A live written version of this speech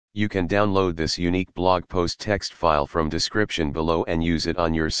You can download this unique blog post text file from description below and use it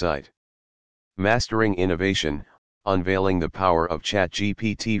on your site. Mastering Innovation, Unveiling the Power of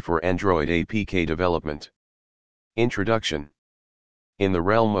ChatGPT for Android APK Development. Introduction. In the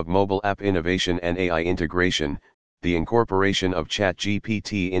realm of mobile app innovation and AI integration, the incorporation of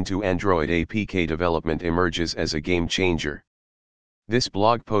ChatGPT into Android APK development emerges as a game changer. This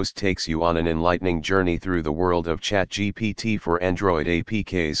blog post takes you on an enlightening journey through the world of ChatGPT for Android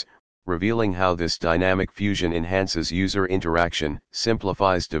APKs, revealing how this dynamic fusion enhances user interaction,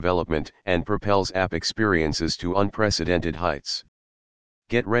 simplifies development, and propels app experiences to unprecedented heights.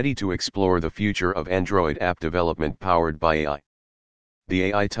 Get ready to explore the future of Android app development powered by AI. The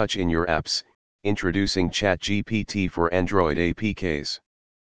AI touch in your apps, introducing ChatGPT for Android APKs.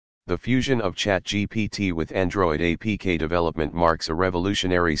 The fusion of ChatGPT with Android APK development marks a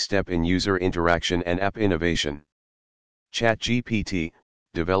revolutionary step in user interaction and app innovation. ChatGPT,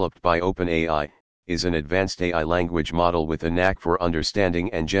 developed by OpenAI, is an advanced AI language model with a knack for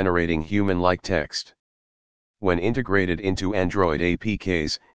understanding and generating human-like text. When integrated into Android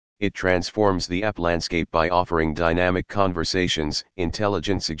APKs, it transforms the app landscape by offering dynamic conversations,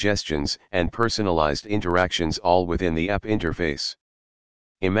 intelligent suggestions, and personalized interactions all within the app interface.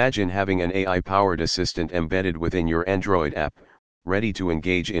 Imagine having an AI-powered assistant embedded within your Android app, ready to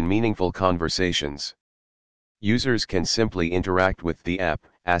engage in meaningful conversations. Users can simply interact with the app,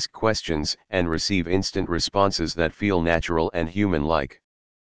 ask questions, and receive instant responses that feel natural and human-like.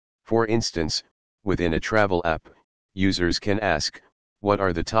 For instance, within a travel app, users can ask, "What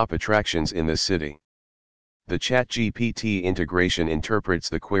are the top attractions in this city?" The ChatGPT integration interprets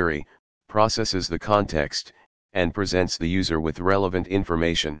the query, processes the context, and presents the user with relevant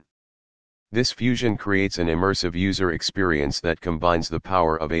information. This fusion creates an immersive user experience that combines the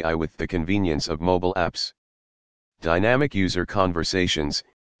power of AI with the convenience of mobile apps. Dynamic user conversations,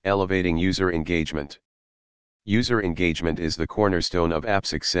 elevating user engagement. User engagement is the cornerstone of app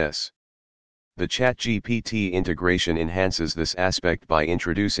success. The ChatGPT integration enhances this aspect by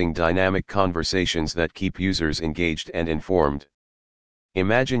introducing dynamic conversations that keep users engaged and informed.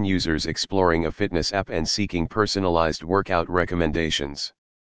 Imagine users exploring a fitness app and seeking personalized workout recommendations.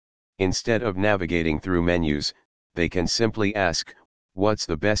 Instead of navigating through menus, they can simply ask, "What's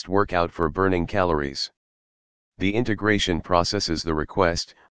the best workout for burning calories?" The integration processes the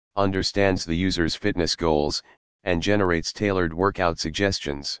request, understands the user's fitness goals, and generates tailored workout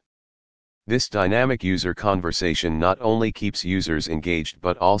suggestions. This dynamic user conversation not only keeps users engaged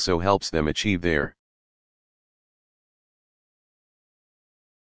but also helps them achieve their